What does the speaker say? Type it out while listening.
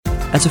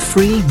As a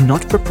free,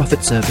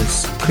 not-for-profit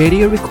service,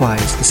 Cradio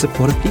requires the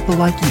support of people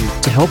like you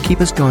to help keep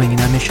us going in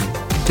our mission.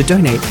 To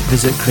donate,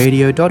 visit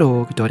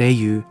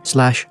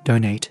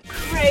cradio.org.au/donate.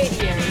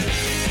 Radio.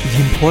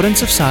 The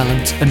Importance of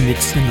Silence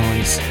Amidst the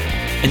Noise.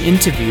 An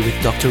interview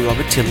with Dr.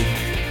 Robert Tilley.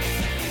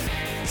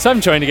 So I'm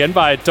joined again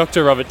by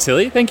Dr. Robert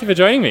Tilley. Thank you for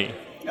joining me.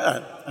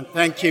 And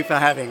thank you for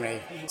having me.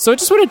 So I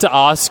just wanted to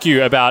ask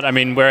you about,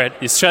 we're at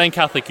the Australian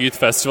Catholic Youth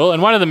Festival,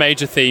 and one of the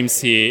major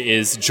themes here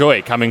is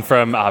joy, coming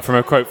from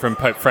a quote from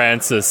Pope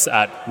Francis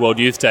at World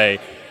Youth Day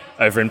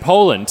over in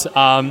Poland. Just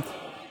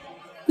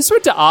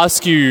wanted to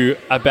ask you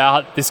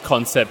about this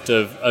concept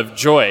of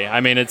joy.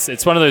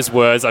 It's one of those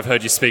words I've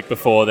heard you speak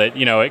before that,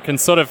 it can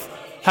sort of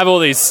have all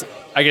these,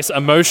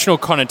 emotional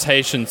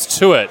connotations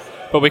to it,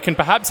 but we can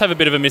perhaps have a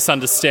bit of a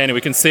misunderstanding.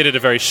 We can see it at a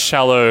very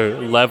shallow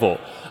level.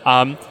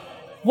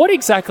 What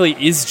exactly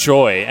is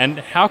joy, and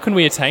how can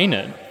we attain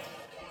it?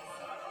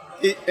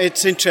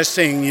 It's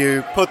interesting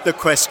you put the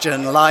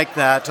question like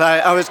that.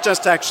 I was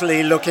just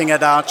actually looking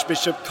at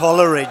Archbishop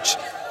Coleridge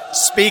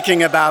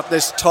speaking about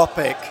this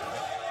topic,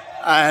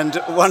 and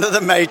one of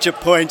the major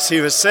points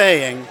he was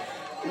saying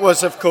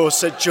was, of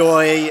course, that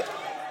joy,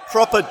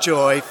 proper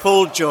joy,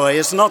 full joy,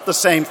 is not the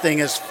same thing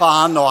as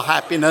fun or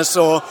happiness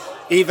or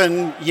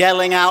even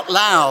yelling out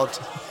loud.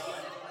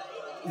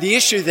 The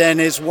issue then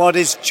is, what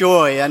is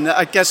joy? And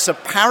I guess the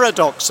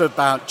paradox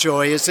about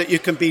joy is that you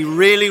can be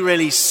really,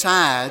 really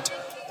sad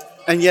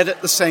and yet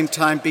at the same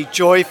time be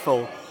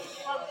joyful.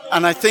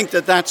 And I think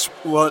that that's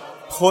what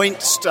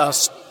points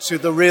us to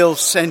the real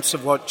sense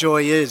of what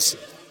joy is.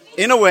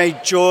 In a way,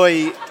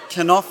 joy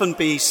can often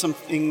be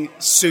something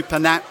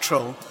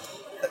supernatural.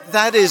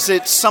 That is,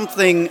 it's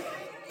something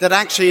that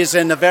actually is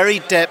in the very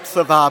depth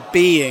of our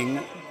being,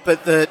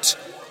 but that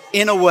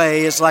in a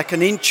way is like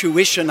an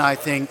intuition, I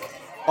think,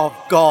 of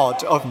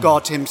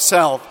God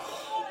himself.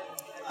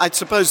 I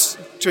suppose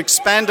to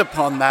expand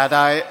upon that,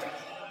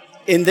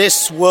 in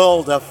this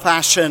world of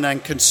fashion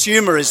and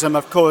consumerism,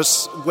 of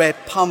course, we're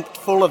pumped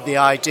full of the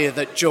idea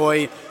that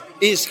joy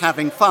is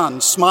having fun,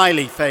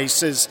 smiley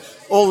faces,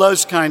 all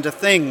those kind of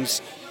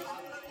things.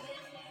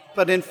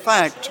 But in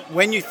fact,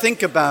 when you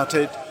think about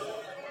it,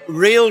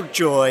 real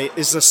joy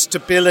is a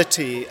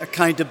stability, a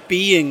kind of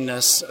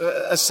beingness,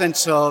 a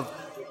sense of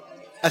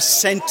a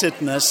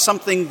centeredness,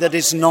 something that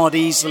is not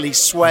easily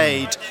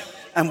swayed.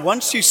 And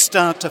once you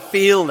start to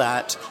feel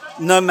that,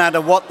 no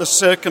matter what the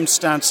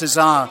circumstances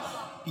are,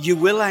 you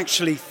will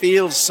actually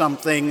feel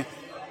something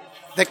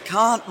that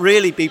can't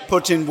really be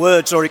put in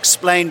words or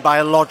explained by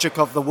a logic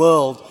of the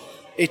world.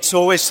 It's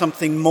always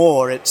something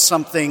more. It's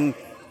something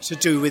to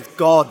do with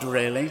God,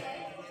 really.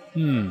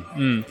 And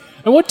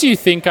what do you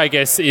think,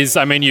 is,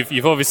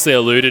 you've obviously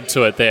alluded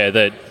to it there,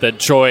 that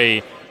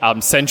joy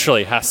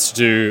centrally has to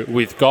do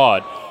with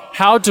God.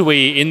 How do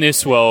we, in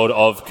this world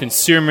of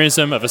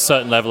consumerism, of a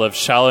certain level of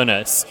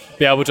shallowness,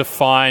 be able to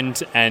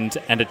find and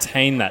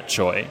attain that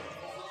joy?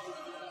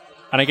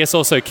 And I guess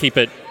also keep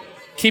it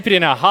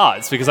in our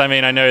hearts, because I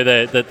know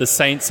that the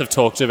saints have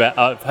talked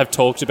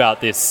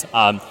about this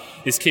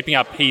keeping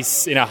our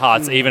peace in our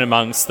hearts, even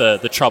amongst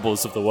the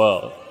troubles of the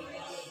world.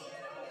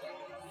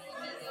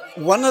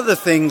 One of the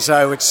things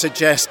I would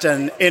suggest,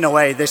 and in a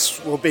way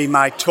this will be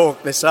my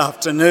talk this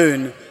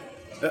afternoon,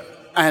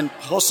 and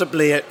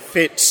possibly it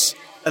fits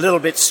a little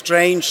bit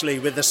strangely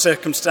with the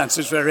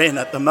circumstances we're in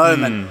at the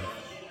moment.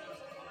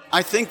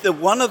 I think that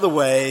one of the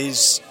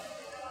ways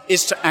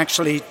is to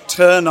actually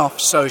turn off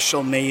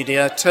social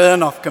media,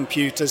 turn off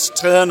computers,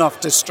 turn off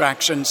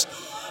distractions,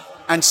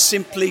 and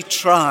simply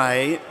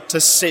try to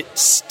sit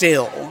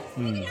still.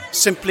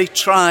 Simply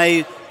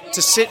try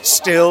to sit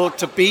still,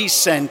 to be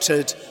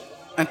centered,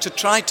 and to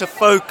try to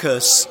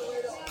focus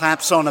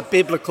perhaps on a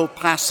biblical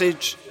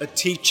passage, a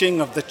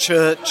teaching of the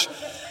church.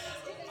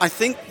 I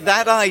think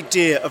that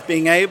idea of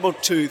being able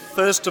to,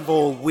 first of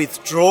all,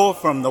 withdraw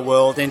from the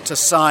world into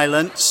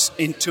silence,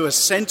 into a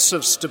sense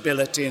of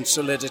stability and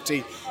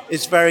solidity,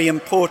 is very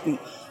important.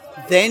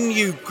 Then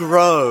you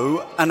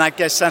grow, and I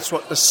guess that's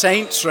what the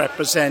saints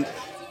represent,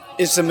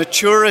 is the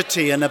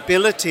maturity and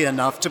ability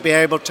enough to be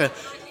able to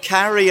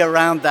carry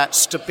around that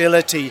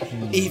stability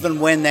even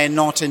when they're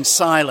not in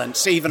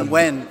silence, even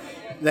when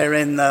they're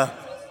in the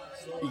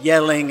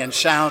yelling and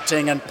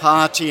shouting and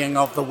partying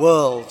of the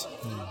world.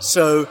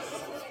 So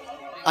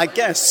I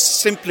guess,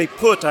 simply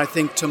put, I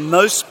think to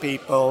most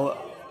people,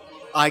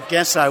 I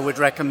guess I would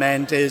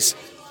recommend is,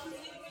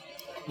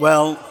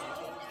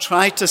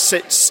 try to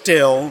sit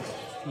still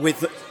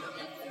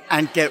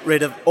and get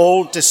rid of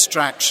all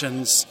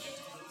distractions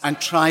and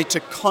try to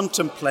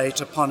contemplate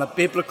upon a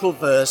biblical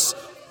verse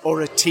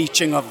or a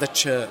teaching of the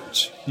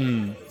church.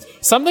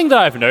 Something that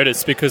I've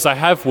noticed, because I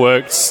have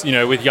worked,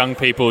 with young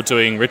people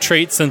doing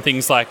retreats and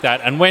things like that,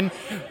 and when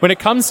it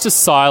comes to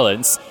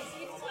silence,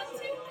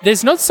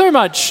 there's not so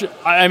much,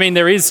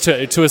 there is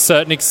to a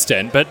certain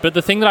extent, but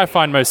the thing that I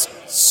find most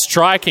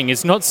striking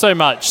is not so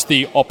much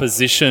the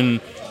opposition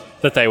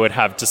that they would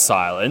have to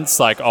silence,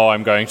 like,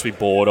 I'm going to be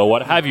bored or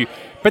what have you,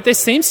 but there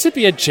seems to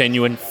be a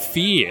genuine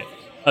fear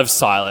of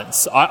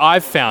silence.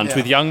 I've found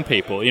with young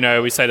people,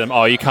 we say to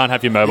them, you can't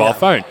have your mobile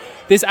phone.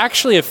 there's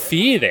actually a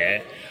fear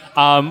there,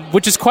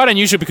 which is quite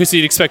unusual because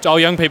you'd expect,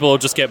 young people will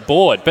just get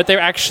bored, but they're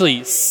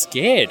actually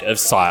scared of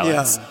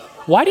silence. Yeah.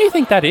 Why do you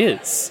think that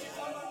is?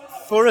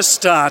 For a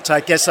start, I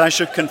guess I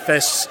should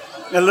confess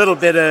a little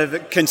bit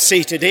of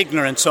conceited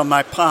ignorance on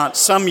my part.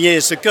 Some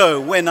years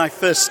ago, when I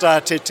first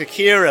started to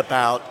hear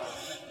about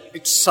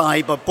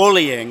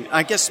cyberbullying,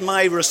 I guess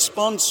my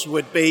response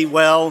would be,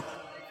 well,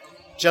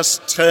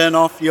 just turn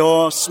off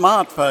your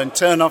smartphone,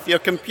 turn off your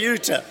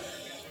computer.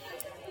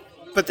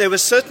 But there were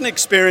certain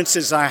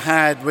experiences I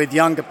had with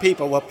younger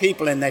people, well,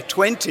 people in their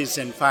 20s,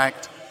 in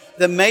fact,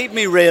 that made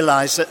me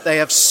realize that they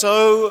have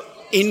so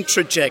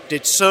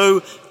introjected,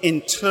 so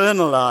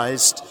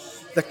internalized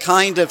the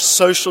kind of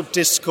social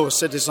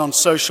discourse that is on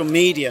social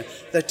media,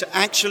 that to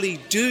actually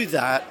do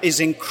that is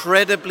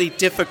incredibly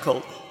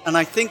difficult. And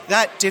I think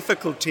that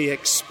difficulty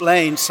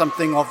explains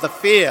something of the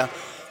fear.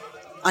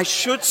 I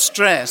should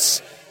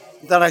stress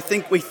that I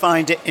think we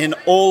find it in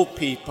all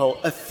people,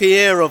 a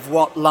fear of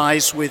what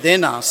lies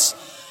within us.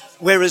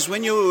 Whereas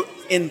when you're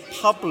in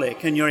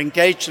public and you're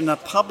engaged in a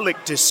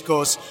public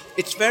discourse,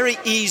 it's very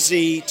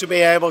easy to be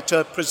able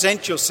to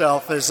present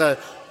yourself as an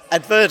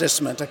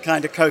advertisement, a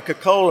kind of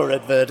Coca-Cola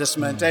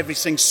advertisement,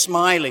 everything's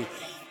smiley.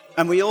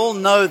 And we all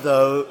know,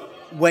 though,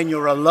 when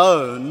you're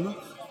alone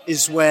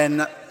is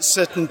when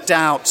certain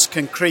doubts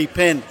can creep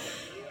in.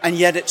 And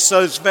yet it's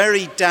those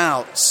very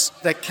doubts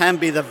that can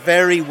be the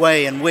very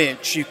way in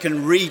which you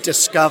can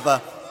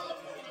rediscover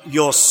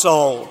your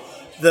soul.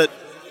 That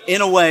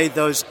in a way,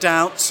 those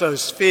doubts,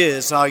 those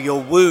fears are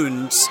your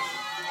wounds.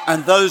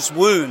 And those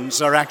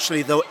wounds are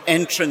actually the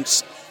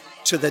entrance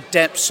to the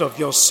depths of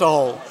your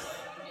soul.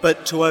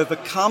 But to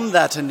overcome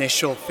that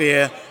initial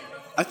fear,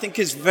 I think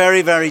is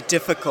very, very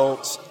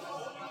difficult.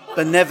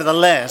 But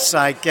nevertheless,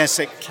 I guess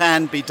it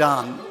can be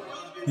done.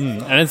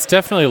 And it's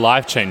definitely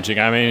life-changing.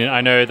 I mean,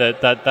 I know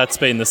that's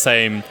been the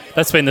same.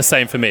 That's been the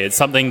same for me. It's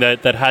something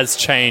that has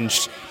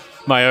changed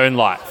my own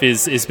life.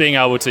 Is being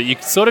able to, you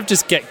sort of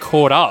just get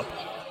caught up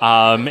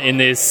in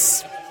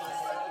this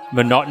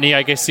monotony,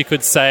 I guess you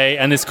could say,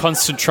 and this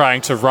constant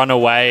trying to run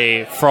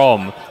away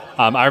from.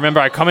 I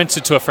remember I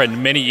commented to a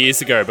friend many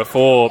years ago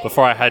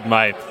before I had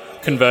my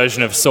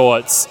conversion of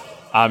sorts.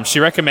 She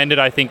recommended,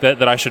 I think,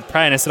 that I should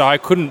pray, and I said, I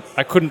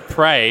couldn't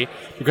pray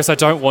because I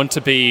don't want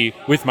to be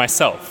with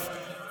myself.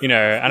 You know,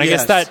 and I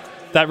guess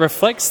that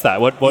reflects that,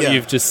 what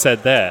you've just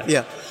said there.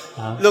 Yeah.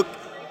 Look,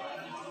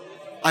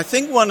 I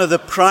think one of the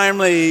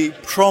primary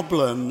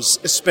problems,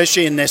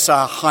 especially in this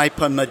our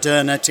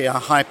hyper-modernity, our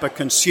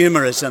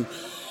hyper-consumerism,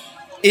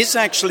 is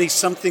actually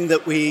something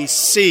that we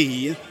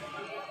see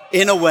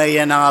in a way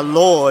in our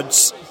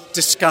Lord's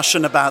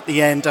discussion about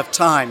the end of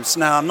times.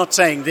 Now, I'm not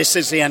saying this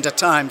is the end of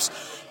times,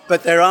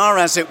 but there are,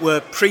 as it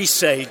were,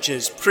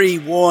 presages,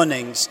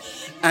 pre-warnings.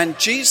 And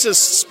Jesus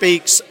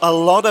speaks a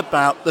lot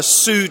about the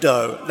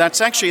pseudo.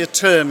 That's actually a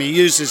term he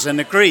uses in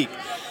the Greek.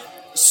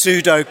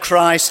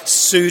 Pseudo-Christ,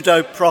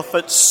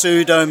 pseudo-prophets,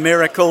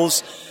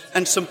 pseudo-miracles.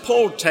 And St.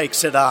 Paul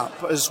takes it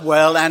up as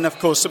well, and of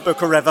course the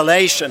book of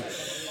Revelation.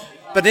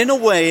 But in a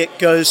way it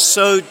goes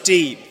so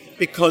deep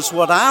because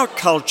what our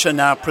culture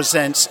now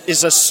presents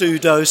is a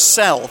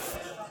pseudo-self,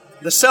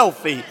 the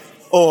selfie,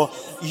 or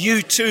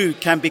you too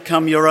can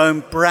become your own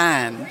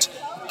brand.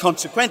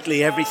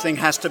 Consequently, everything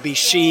has to be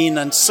sheen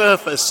and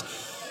surface.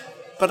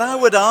 But I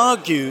would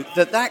argue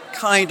that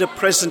kind of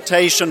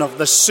presentation of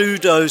the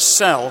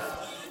pseudo-self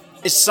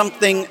is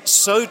something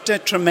so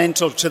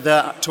detrimental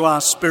to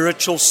our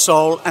spiritual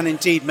soul and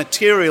indeed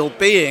material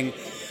being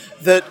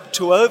that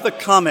to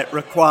overcome it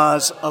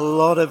requires a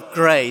lot of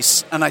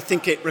grace. And I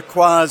think it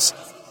requires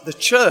the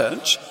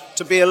church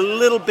to be a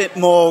little bit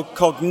more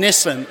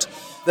cognizant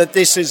that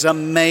this is a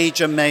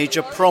major,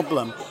 major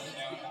problem.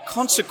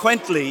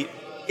 Consequently,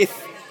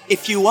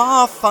 if you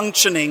are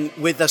functioning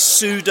with a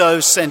pseudo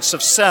sense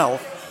of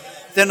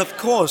self, then of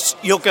course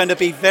you're going to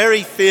be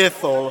very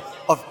fearful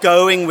of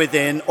going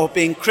within or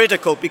being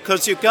critical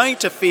because you're going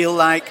to feel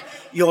like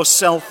your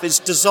self is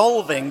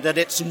dissolving, that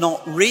it's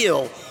not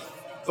real.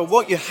 But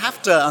what you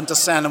have to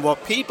understand and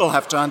what people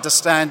have to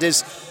understand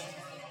is,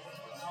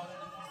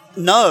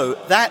 no,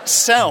 that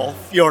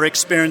self you're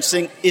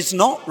experiencing is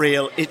not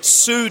real. It's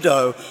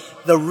pseudo.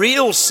 The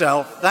real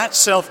self, that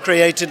self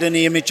created in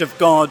the image of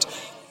God,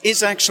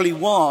 is actually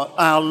what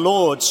our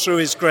Lord, through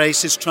His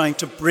grace, is trying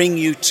to bring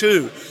you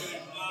to.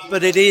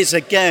 But it is,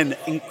 again,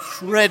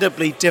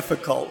 incredibly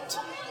difficult.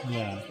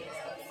 Yeah.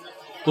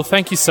 Well,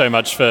 thank you so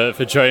much for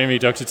joining me,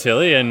 Dr.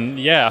 Tilley. And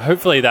yeah,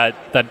 hopefully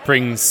that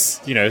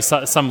brings,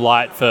 some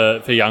light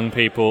for young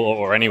people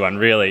or anyone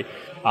really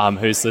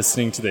who's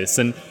listening to this.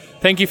 And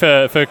thank you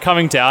for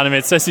coming down. I mean,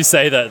 it's as you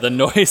say, the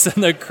noise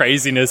and the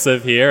craziness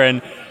of here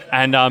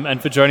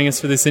and for joining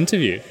us for this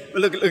interview.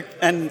 Well, look,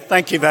 and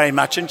thank you very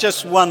much. And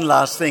just one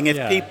last thing.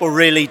 If people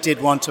really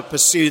did want to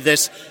pursue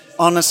this,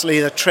 honestly,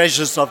 the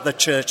treasures of the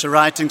church, the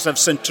writings of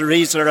St.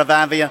 Teresa of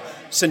Avila,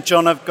 St.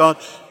 John of God,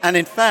 and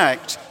in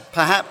fact,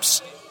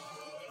 perhaps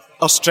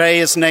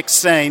Australia's next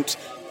saint,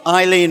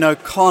 Eileen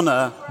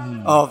O'Connor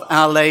of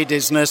Our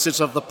Lady's Nurses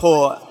of the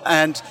Poor,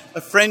 and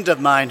a friend of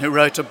mine who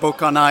wrote a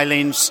book on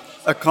Eileen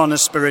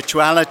O'Connor's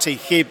spirituality,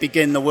 Here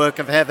Begin the Work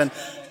of Heaven,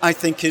 I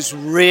think is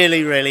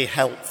really, really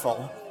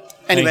helpful.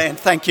 Anyway, and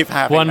thank you for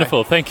having me.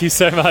 Wonderful. Thank you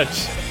so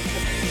much.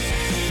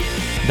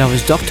 That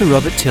was Dr.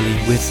 Robert Tilley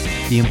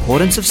with The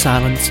Importance of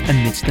Silence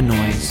Amidst the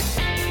Noise.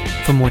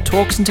 For more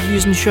talks,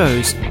 interviews and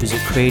shows, visit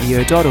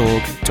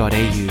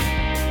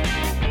cradio.org.au.